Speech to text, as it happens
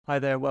Hi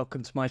there,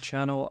 welcome to my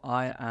channel.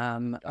 I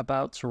am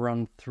about to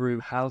run through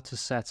how to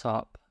set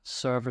up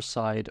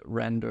server-side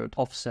rendered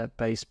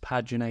offset-based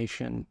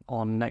pagination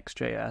on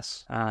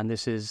Next.js. And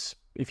this is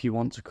if you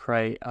want to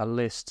create a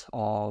list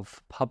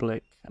of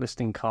public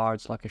listing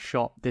cards like a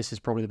shop. This is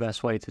probably the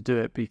best way to do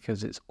it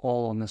because it's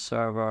all on the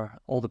server,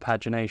 all the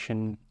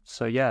pagination.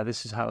 So yeah,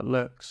 this is how it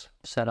looks.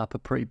 Set up a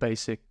pretty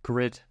basic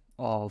grid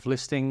of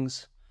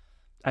listings.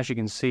 As you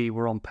can see,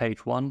 we're on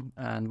page 1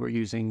 and we're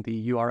using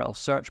the URL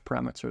search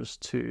parameters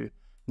to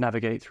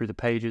navigate through the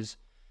pages.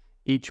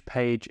 Each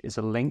page is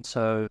a link,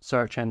 so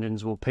search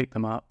engines will pick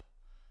them up.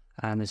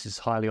 And this is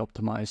highly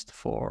optimized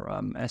for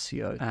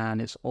SEO, and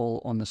it's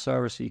all on the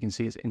server, so you can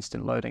see it's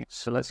instant loading.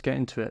 So let's get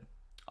into it.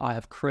 I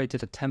have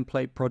created a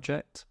template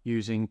project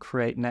using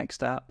create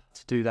next app.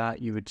 To do that,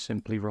 you would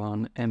simply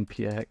run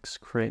npx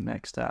create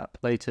next app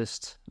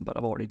latest, but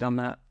I've already done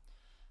that.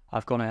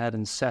 I've gone ahead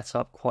and set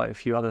up quite a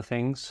few other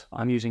things.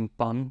 I'm using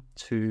bun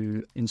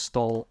to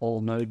install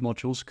all node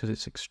modules because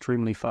it's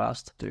extremely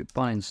fast. Do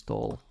bun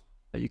install.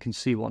 You can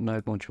see what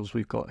node modules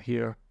we've got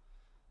here.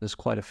 There's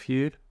quite a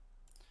few.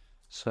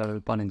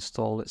 So bun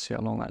install, let's see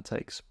how long that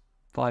takes.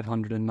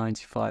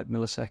 595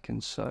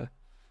 milliseconds, so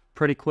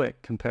pretty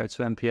quick compared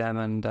to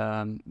NPM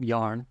and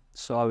Yarn.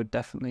 So I would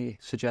definitely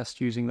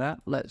suggest using that.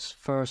 Let's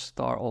first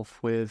start off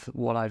with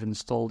what I've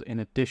installed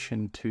in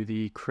addition to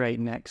the Create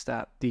Next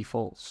app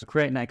defaults.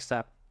 Create Next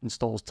app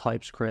installs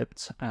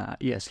TypeScript,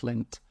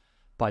 ESLint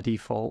by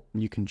default.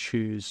 You can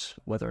choose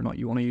whether or not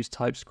you want to use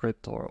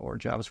TypeScript or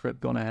JavaScript.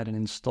 Gone ahead and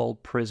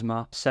installed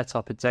Prisma. Set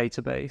up a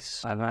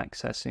database I'm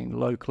accessing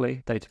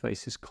locally.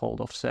 Database is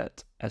called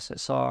offset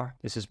SSR.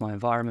 This is my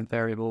environment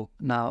variable.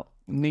 Now,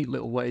 neat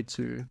little way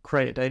to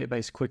create a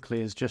database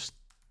quickly is just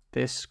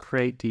this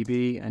create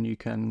DB, and you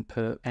can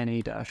put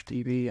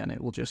any-db and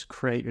it will just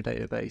create your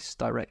database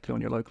directly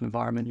on your local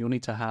environment. You'll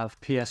need to have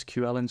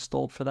PSQL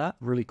installed for that.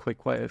 Really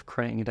quick way of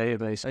creating a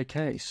database.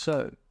 Okay,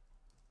 so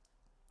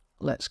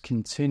let's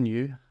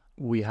continue.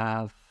 We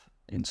have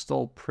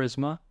installed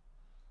Prisma.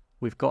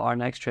 We've got our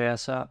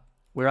Next.js app.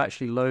 We're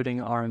actually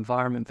loading our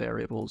environment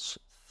variables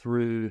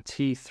through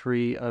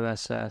T3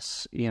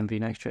 OSS env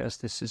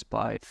Next.js. This is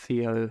by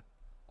Theo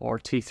or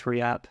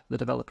T3 app, the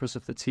developers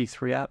of the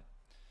T3 app.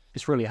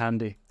 It's really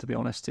handy, to be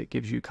honest. It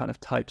gives you kind of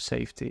type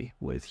safety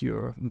with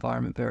your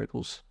environment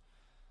variables.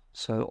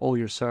 So all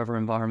your server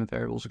environment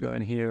variables go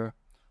in here,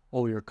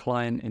 all your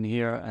client in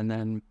here, and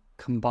then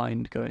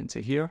combined go into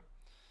here.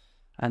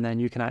 And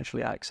then you can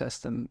actually access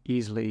them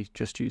easily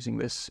just using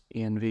this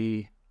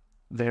env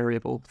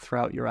variable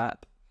throughout your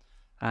app,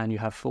 and you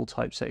have full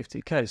type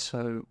safety. Okay,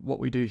 so what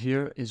we do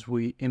here is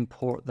we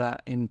import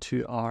that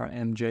into our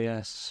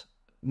MJS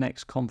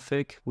next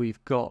config.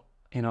 We've got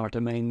in our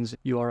domains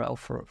URL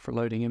for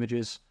loading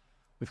images.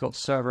 We've got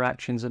server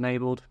actions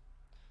enabled,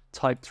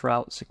 typed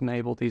routes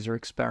enabled. These are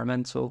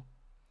experimental.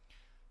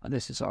 And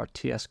this is our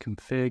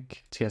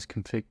tsconfig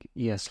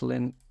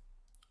ESLint,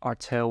 our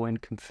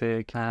tailwind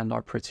config, and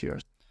our prettier.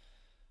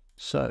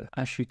 So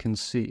as you can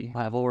see,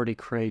 I have already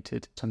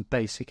created some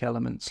basic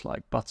elements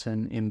like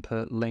button,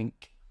 input,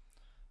 link,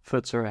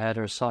 footer,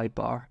 header,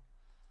 sidebar.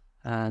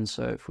 And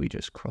so if we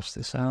just cross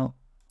this out,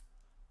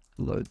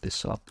 load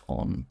this up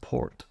on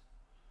port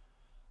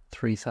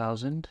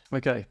 3000.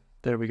 Okay,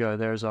 there we go.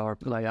 There's our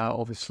layout.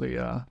 Obviously,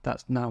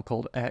 that's now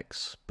called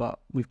X, but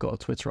we've got a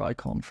Twitter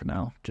icon for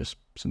now, just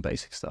some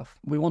basic stuff.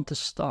 We want to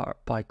start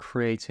by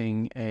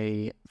creating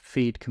a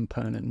feed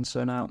component.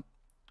 So now,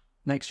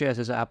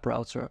 Next.js's app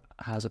browser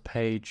has a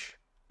page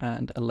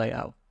and a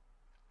layout.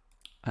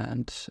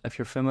 And if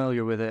you're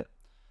familiar with it,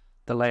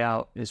 the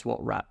layout is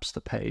what wraps the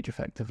page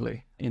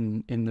effectively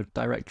in the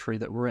directory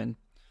that we're in.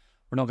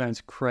 We're not going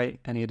to create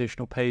any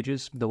additional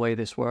pages. The way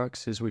this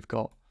works is we've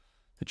got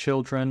the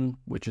children,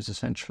 which is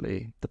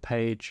essentially the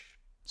page,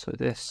 so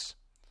this,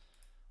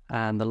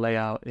 and the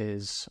layout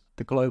is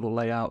the global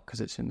layout because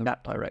it's in the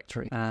app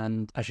directory.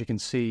 And as you can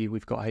see,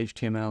 we've got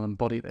HTML and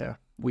body there.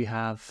 We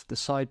have the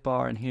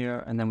sidebar in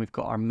here, and then we've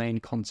got our main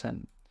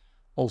content.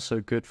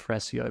 Also good for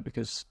SEO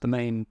because the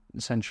main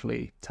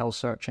essentially tells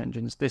search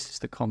engines this is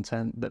the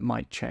content that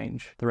might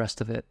change. The rest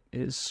of it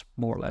is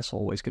more or less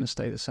always going to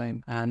stay the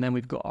same. And then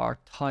we've got our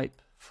type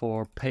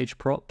for page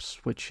props,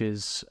 which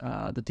is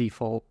the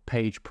default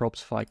page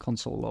props if I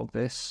console log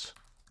this.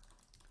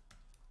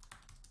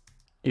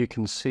 You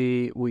can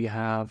see we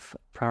have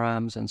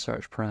params and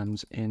search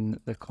params in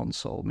the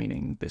console,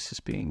 meaning this is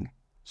being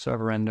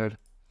server rendered,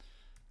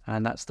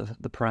 and that's the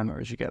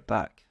parameters you get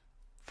back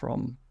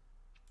from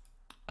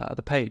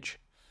the page.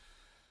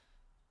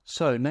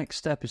 So next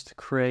step is to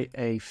create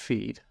a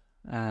feed,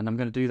 and I'm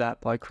going to do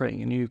that by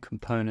creating a new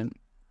component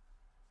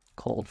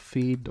called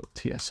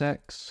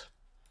feed.tsx.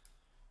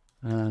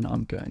 And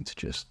I'm going to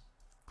just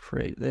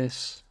create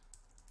this.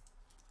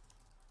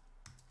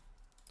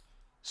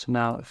 So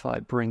now if I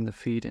bring the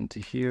feed into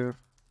here,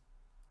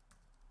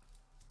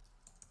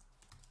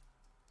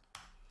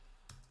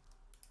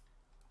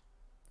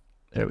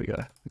 there we go,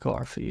 we've got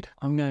our feed.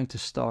 I'm going to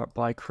start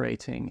by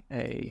creating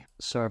a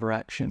server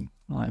action.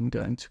 I'm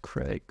going to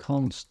create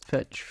const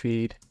fetch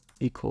feed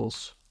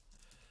equals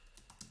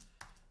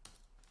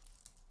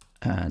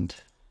and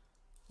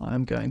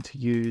I'm going to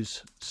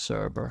use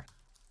server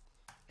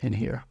in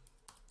here.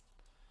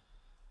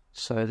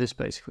 So this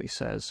basically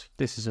says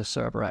this is a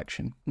server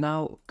action.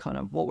 Now, kind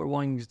of what we're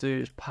wanting to do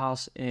is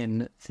pass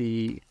in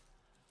the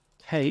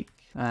take,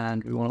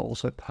 and we want to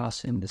also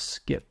pass in the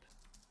skip.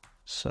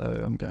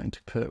 So I'm going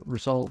to put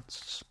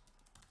results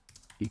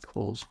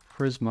equals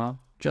Prisma.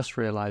 Just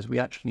realized we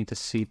actually need to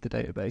seed the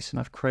database, and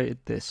I've created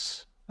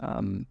this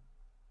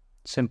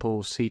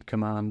simple seed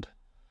command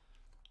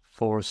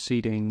for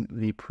seeding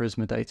the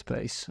Prisma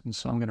database. And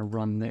so I'm going to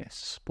run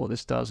this. What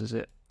this does is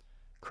it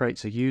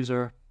creates a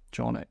user,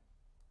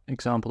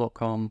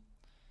 john@example.com.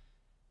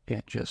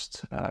 It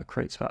just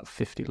creates about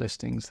 50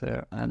 listings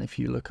there. And if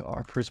you look at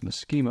our Prisma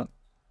schema,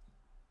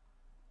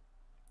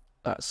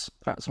 that's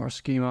our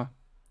schema.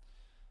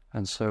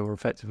 And so we're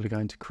effectively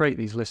going to create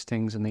these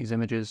listings and these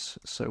images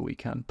so we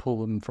can pull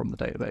them from the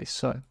database.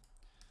 So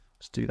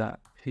let's do that.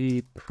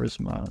 P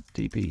Prisma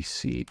db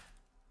seed.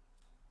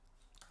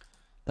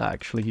 That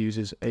actually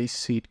uses a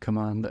seed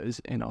command that is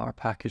in our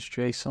package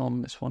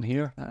JSON, this one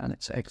here, and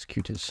it's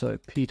executed. So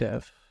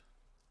pdev.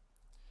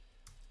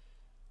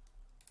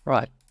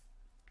 Right,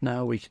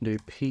 now we can do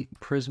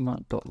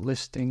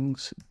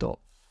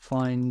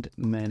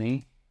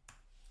prisma.listings.findMany.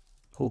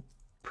 Oh,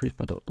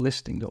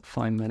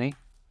 prisma.listing.findMany.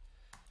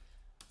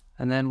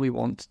 And then we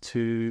want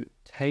to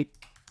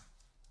take,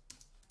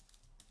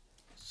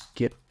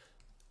 skip,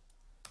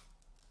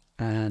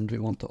 and we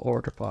want to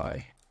order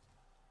by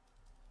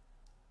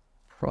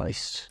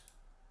price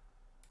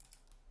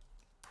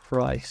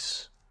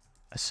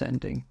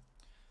ascending.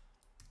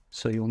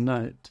 So you'll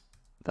note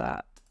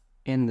that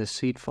in the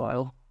seed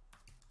file,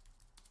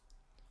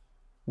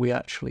 we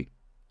actually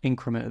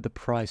incremented the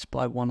price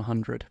by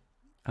 100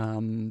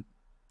 on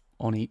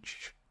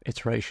each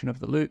iteration of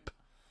the loop.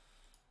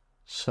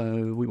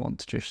 So we want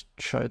to just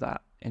show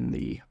that in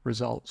the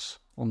results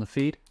on the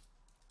feed.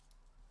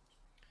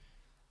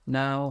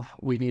 Now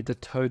we need the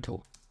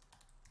total.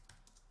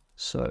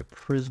 So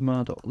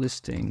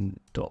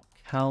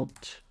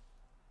prisma.listing.count.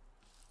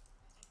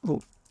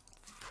 Oh,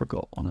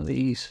 forgot one of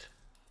these.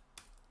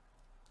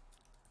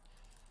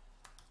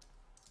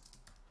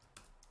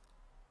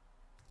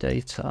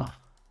 Data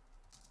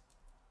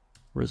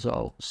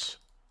results.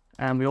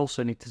 And we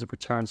also need to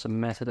return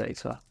some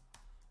metadata,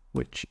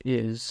 which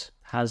is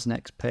has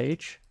next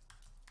page.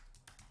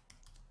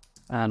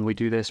 And we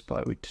do this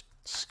by we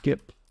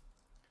skip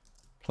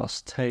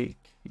plus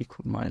take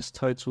equal minus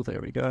total.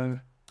 There we go.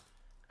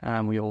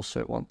 And we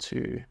also want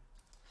to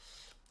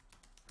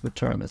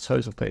return the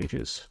total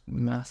pages.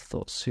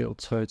 Math.seal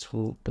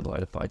total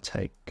divided by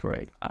take.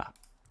 Great.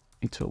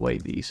 Need to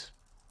await these.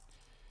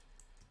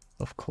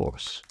 Of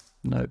course.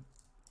 No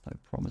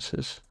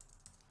promises.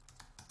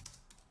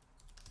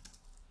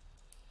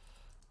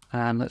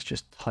 And let's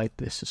just type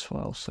this as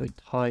well. So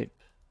type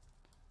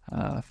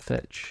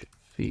fetch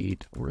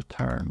feed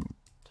return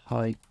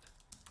type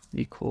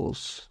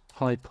equals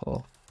type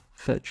of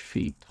fetch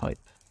feed type.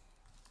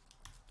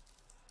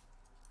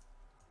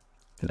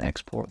 Can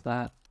export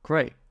that.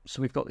 Great.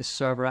 So we've got this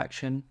server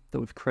action that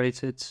we've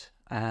created,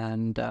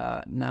 and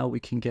now we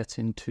can get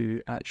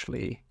into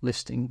actually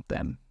listing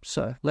them.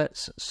 So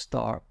let's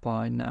start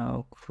by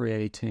now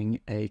creating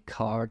a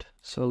card.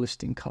 So a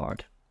listing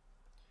card.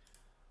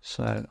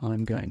 So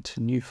I'm going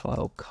to new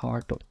file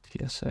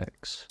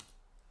card.tsx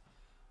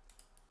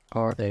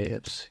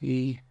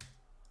rafc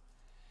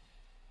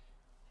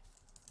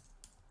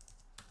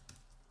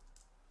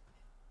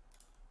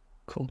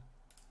cool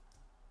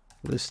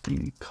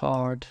listing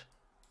card,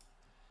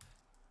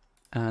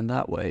 and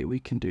that way we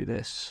can do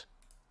this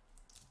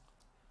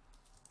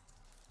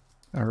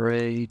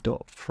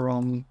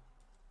array.from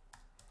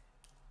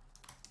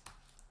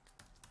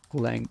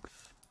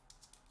length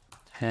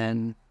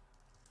 10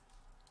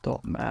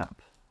 dot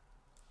map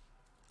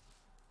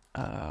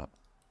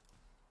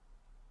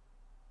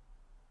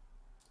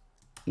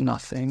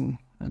nothing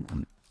and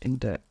then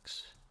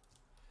index,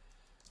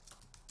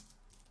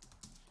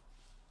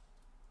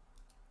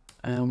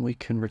 and we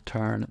can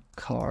return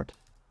card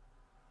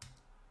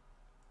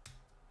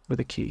with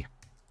a key.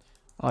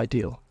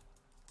 Ideal.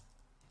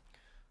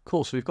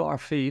 Cool, so we've got our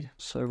feed,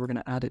 so we're going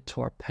to add it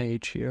to our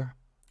page here,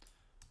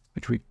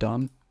 which we've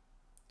done.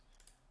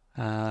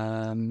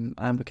 And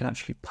we can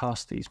actually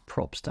pass these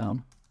props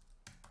down.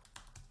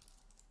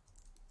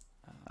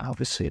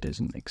 Obviously it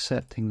isn't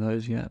accepting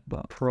those yet,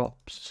 but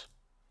props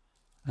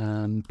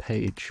and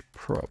page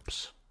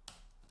props.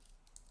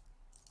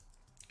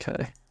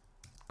 Okay,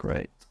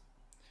 great.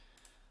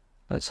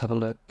 Let's have a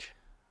look.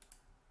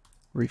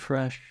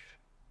 Refresh.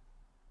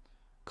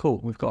 Cool,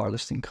 we've got our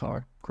listing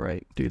card.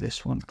 Great, do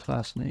this one.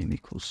 Class name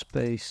equals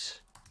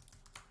space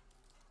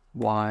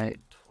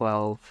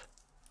y12.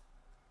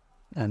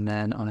 And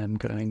then I'm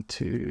going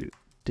to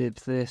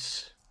div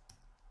this.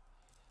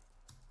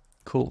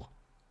 Cool.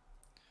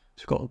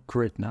 So we've got a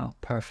grid now.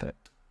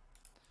 Perfect.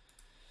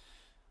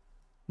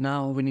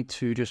 Now we need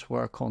to just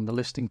work on the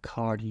listing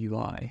card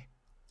UI,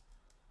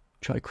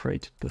 which I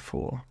created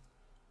before.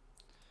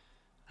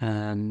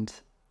 And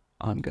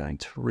I'm going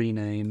to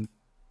rename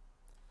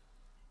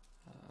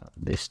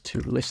this to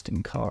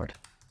listing card.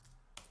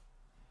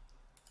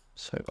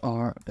 So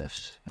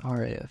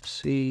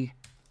RAFC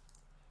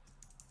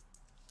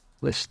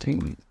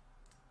listing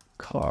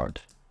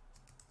card.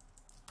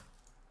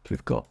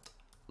 We've got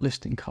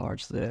listing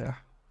cards there,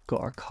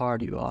 got our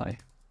card UI.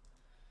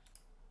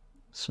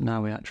 So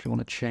now we actually want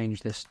to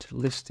change this to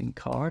listing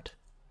card.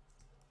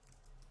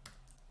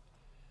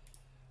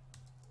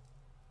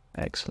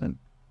 Excellent.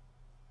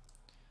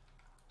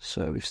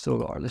 So we've still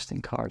got our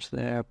listing cards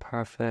there,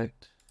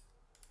 perfect.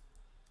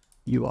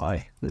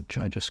 UI that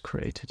I just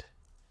created.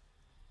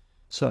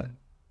 So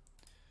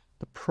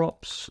the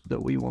props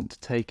that we want to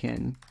take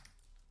in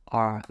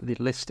are the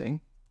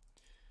listing,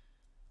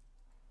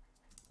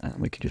 and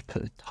we can just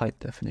put a type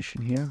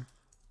definition here,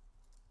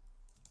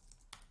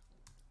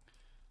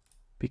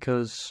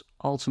 because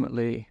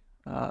ultimately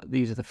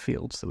these are the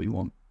fields that we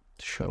want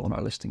to show on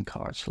our listing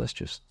card. So let's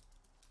just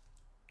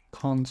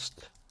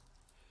const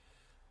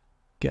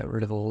get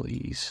rid of all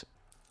these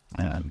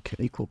and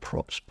equal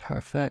props,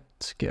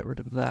 perfect. Get rid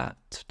of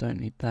that, don't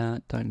need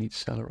that, don't need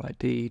seller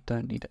ID,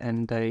 don't need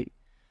end date.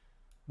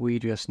 We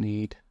just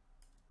need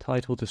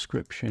title,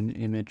 description,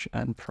 image,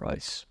 and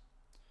price.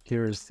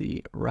 Here is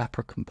the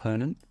wrapper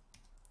component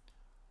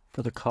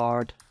for the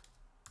card.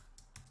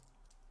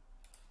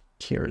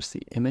 Here is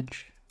the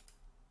image.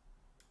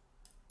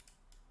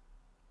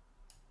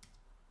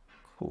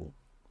 Cool.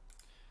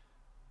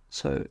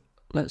 So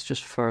let's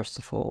just first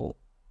of all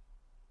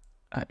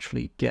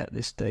actually get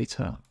this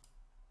data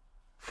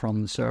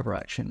from the server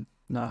action.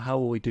 Now, how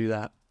will we do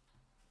that?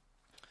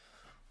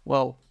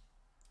 Well,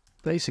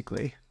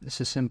 basically,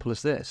 it's as simple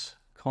as this.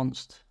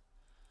 Const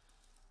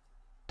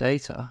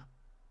data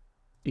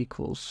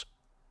equals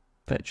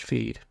fetch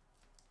feed.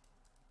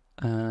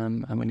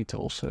 And we need to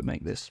also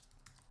make this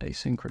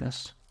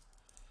asynchronous.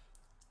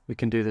 We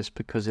can do this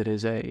because it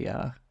is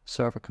a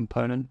server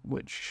component,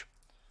 which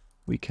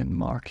we can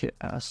mark it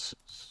as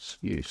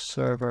use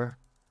server.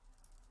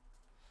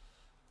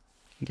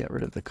 Get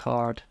rid of the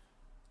card.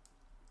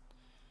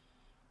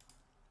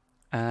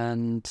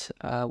 And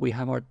we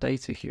have our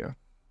data here.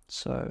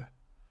 So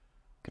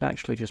we can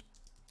actually just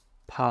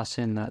pass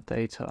in that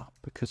data,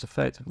 because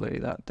effectively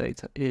that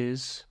data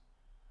is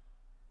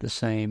the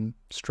same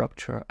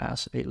structure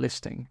as a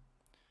listing.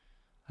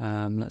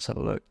 Let's have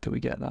a look. Do we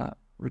get that?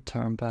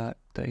 Return back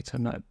data?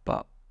 No,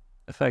 but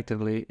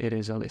effectively it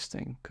is a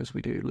listing, because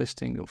we do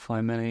listing of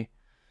find many,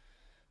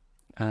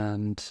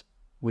 and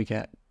we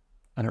get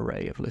an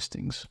array of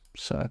listings.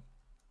 So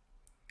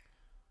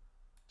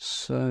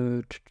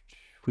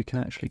we can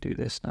actually do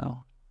this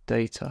now.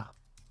 Data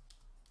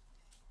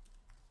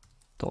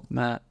dot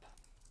map,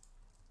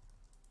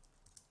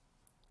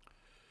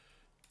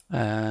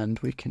 and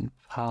we can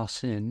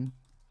pass in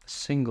a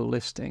single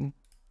listing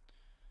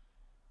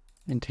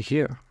into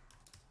here.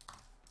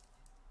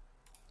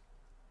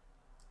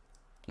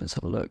 Let's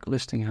have a look.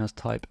 Listing has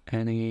type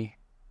any.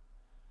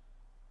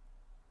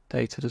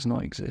 Data does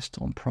not exist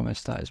on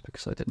promise. That is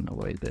because I didn't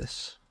await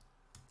this.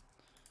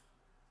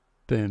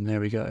 Boom, there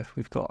we go.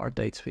 We've got our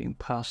data being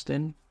passed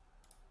in.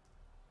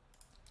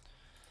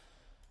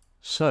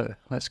 So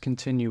let's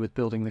continue with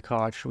building the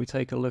card. Shall we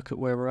take a look at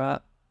where we're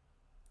at?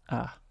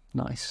 Ah,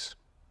 nice.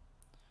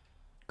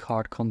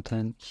 Card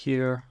content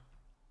here.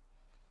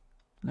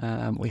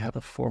 We have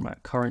a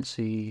format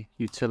currency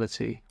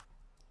utility.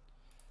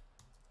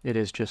 It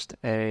is just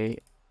a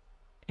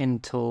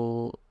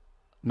Intel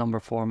number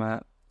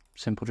format,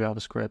 simple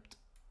JavaScript.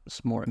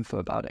 Some more info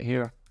about it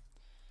here.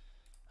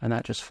 And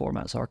that just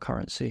formats our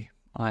currency.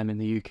 I'm in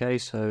the UK,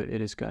 so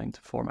it is going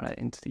to format it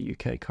into the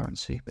UK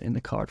currency. But in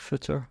the card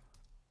footer,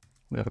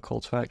 we have a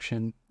call to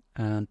action,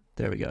 and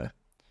there we go.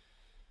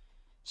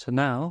 So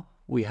now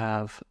we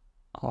have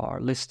our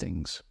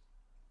listings,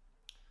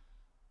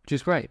 which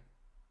is great,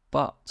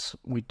 but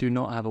we do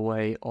not have a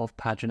way of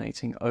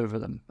paginating over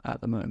them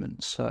at the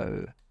moment.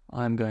 So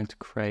I'm going to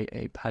create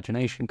a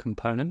pagination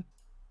component,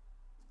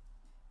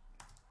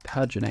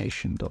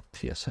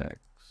 pagination.tsx,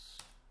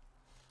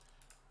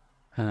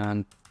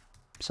 and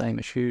same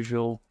as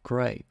usual.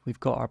 Great, we've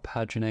got our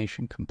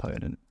pagination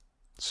component.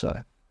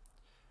 So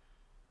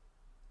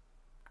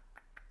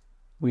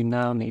we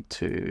now need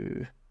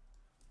to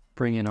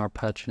bring in our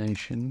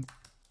pagination,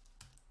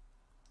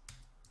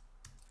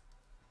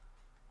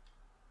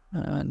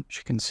 and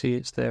you can see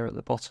it's there at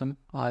the bottom.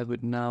 I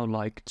would now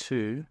like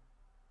to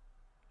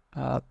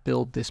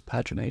build this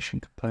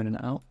pagination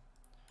component out.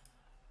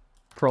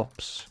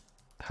 Props,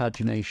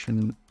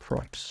 pagination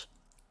props,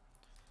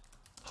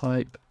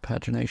 type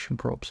pagination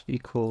props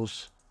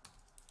equals,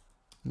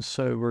 and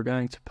so we're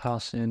going to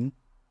pass in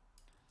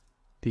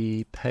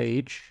the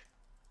page,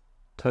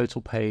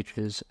 total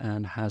pages,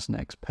 and has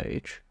next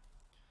page.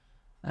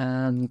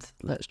 And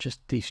let's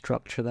just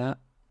destructure that.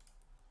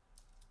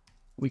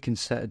 We can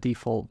set a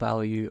default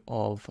value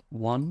of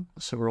 1,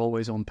 so we're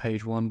always on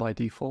page 1 by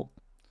default.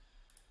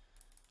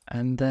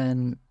 And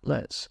then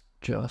let's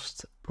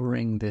just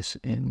bring this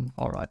in.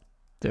 All right,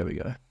 there we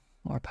go.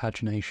 Our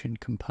pagination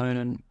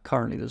component.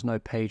 Currently there's no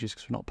pages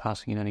because we're not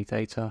passing in any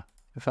data.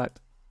 In fact,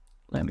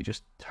 let me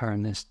just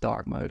turn this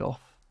dark mode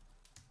off.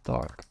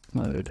 dark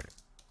mode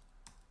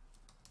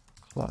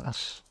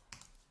class.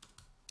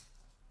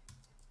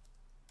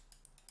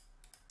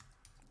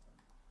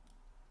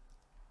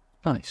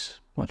 Nice,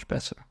 much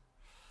better.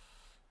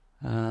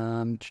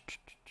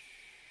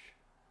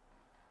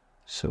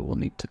 So we'll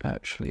need to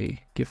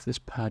actually give this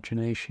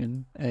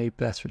pagination a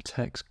better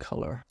text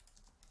color.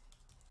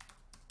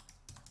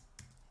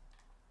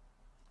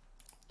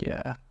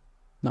 Yeah,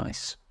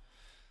 nice.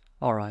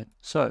 All right,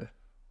 so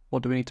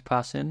what do we need to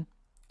pass in?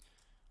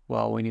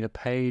 Well, we need a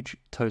page,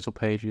 total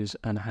pages,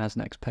 and has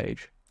next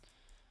page.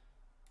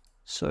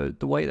 So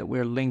the way that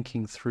we're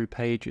linking through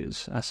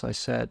pages, as I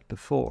said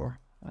before,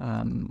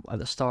 at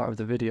the start of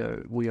the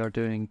video, we are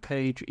doing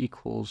page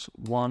equals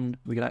 1.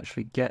 We can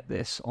actually get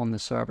this on the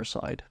server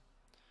side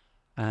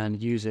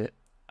and use it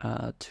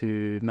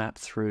to map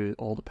through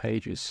all the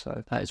pages.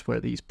 So that is where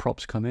these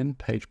props come in,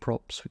 page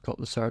props. We've got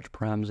the search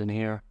params in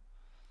here,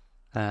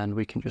 and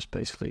we can just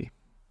basically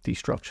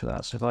destructure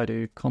that. So if I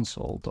do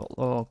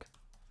console.log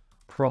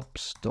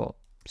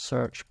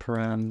props.search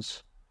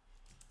params,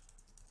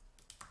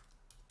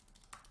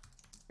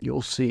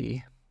 you'll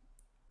see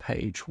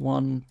page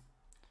 1.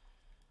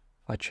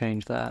 If I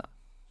change that,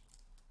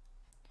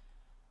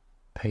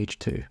 page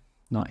 2.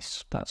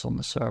 Nice, that's on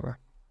the server.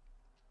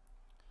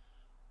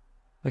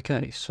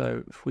 Okay,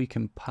 so if we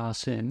can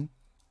pass in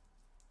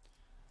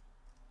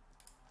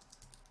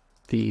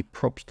the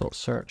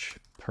props.search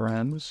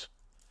params,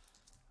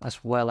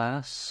 as well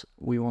as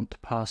we want to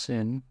pass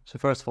in, so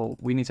first of all,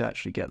 we need to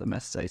actually get the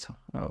metadata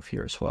out of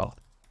here as well.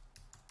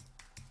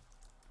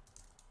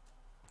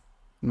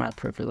 Mat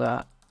prep for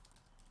that.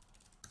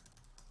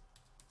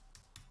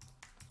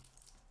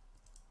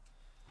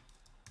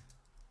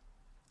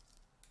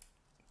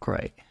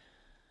 Great.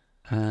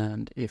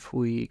 And if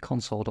we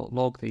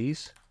console.log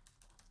these,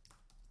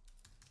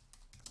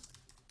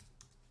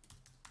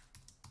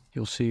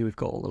 you'll see we've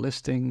got all the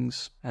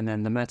listings, and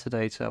then the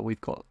metadata,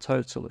 we've got a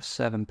total of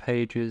 7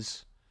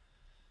 pages,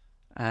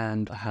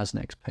 and has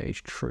next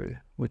page true,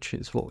 which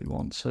is what we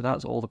want. So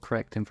that's all the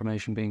correct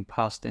information being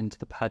passed into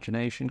the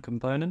pagination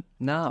component.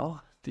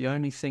 Now, the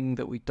only thing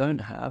that we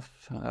don't have,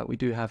 we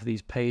do have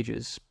these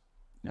pages,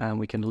 and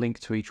we can link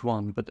to each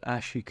one, but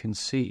as you can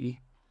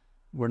see,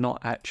 we're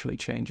not actually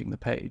changing the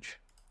page.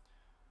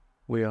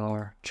 We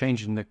are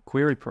changing the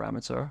query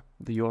parameter,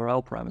 the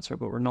URL parameter,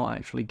 but we're not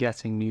actually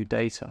getting new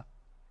data.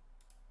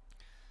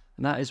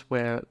 And that is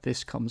where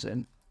this comes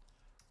in.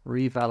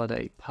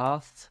 Revalidate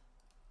path.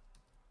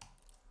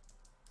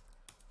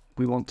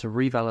 We want to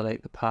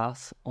revalidate the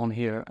path on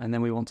here, and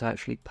then we want to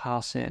actually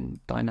pass in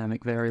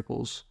dynamic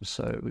variables.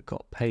 So we've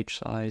got page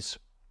size.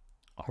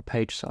 Our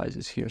page size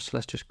is here. So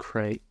let's just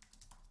create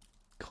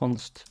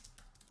const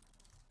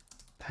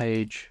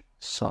page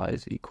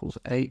size equals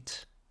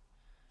 8.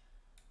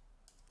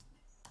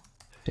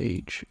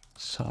 Page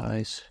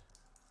size.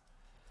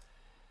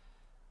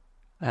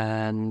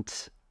 And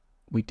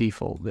we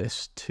default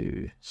this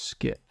to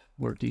skip.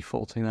 We're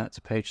defaulting that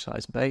to page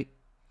size of 8.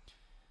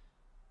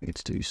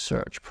 Let's do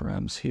search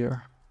params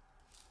here.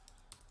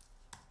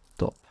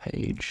 Dot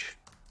page.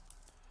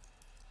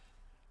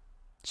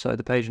 So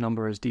the page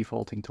number is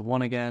defaulting to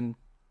 1 again.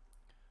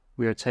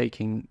 We are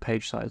taking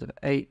page size of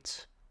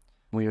 8.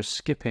 We are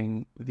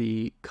skipping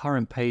the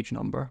current page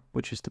number,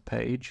 which is the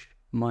page,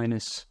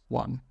 minus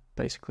 1,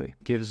 basically.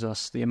 Gives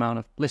us the amount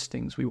of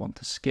listings we want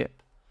to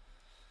skip.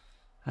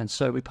 And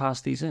so we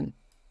pass these in.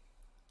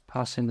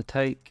 Pass in the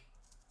take,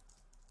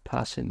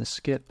 pass in the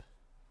skip.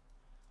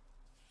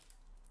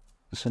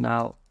 So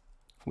now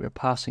we're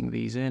passing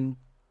these in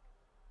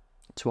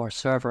to our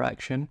server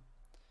action,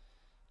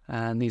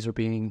 and these are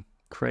being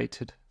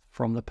created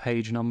from the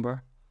page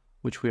number,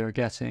 which we are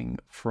getting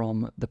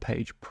from the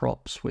page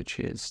props, which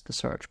is the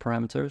search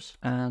parameters.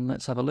 And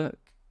let's have a look.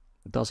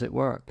 Does it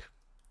work?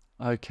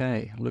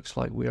 Okay, looks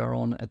like we are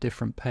on a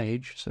different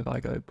page. So if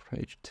I go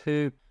page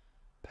 2,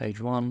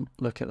 page 1,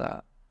 look at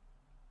that.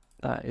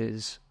 That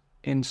is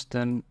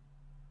instant,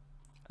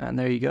 and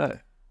there you go.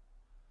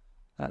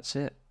 That's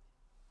it.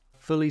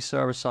 Fully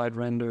server-side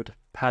rendered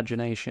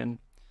pagination.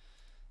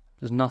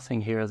 There's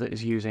nothing here that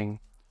is using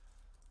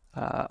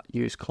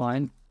use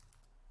client.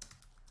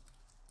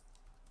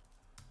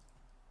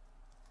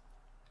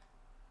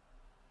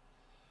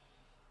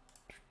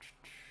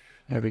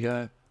 There we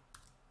go.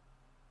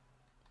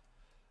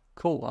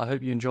 Cool, I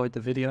hope you enjoyed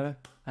the video,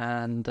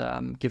 and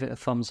give it a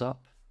thumbs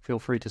up. Feel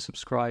free to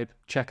subscribe.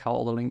 Check out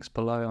all the links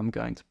below. I'm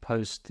going to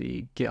post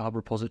the GitHub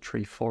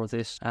repository for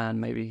this and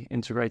maybe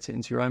integrate it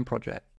into your own project.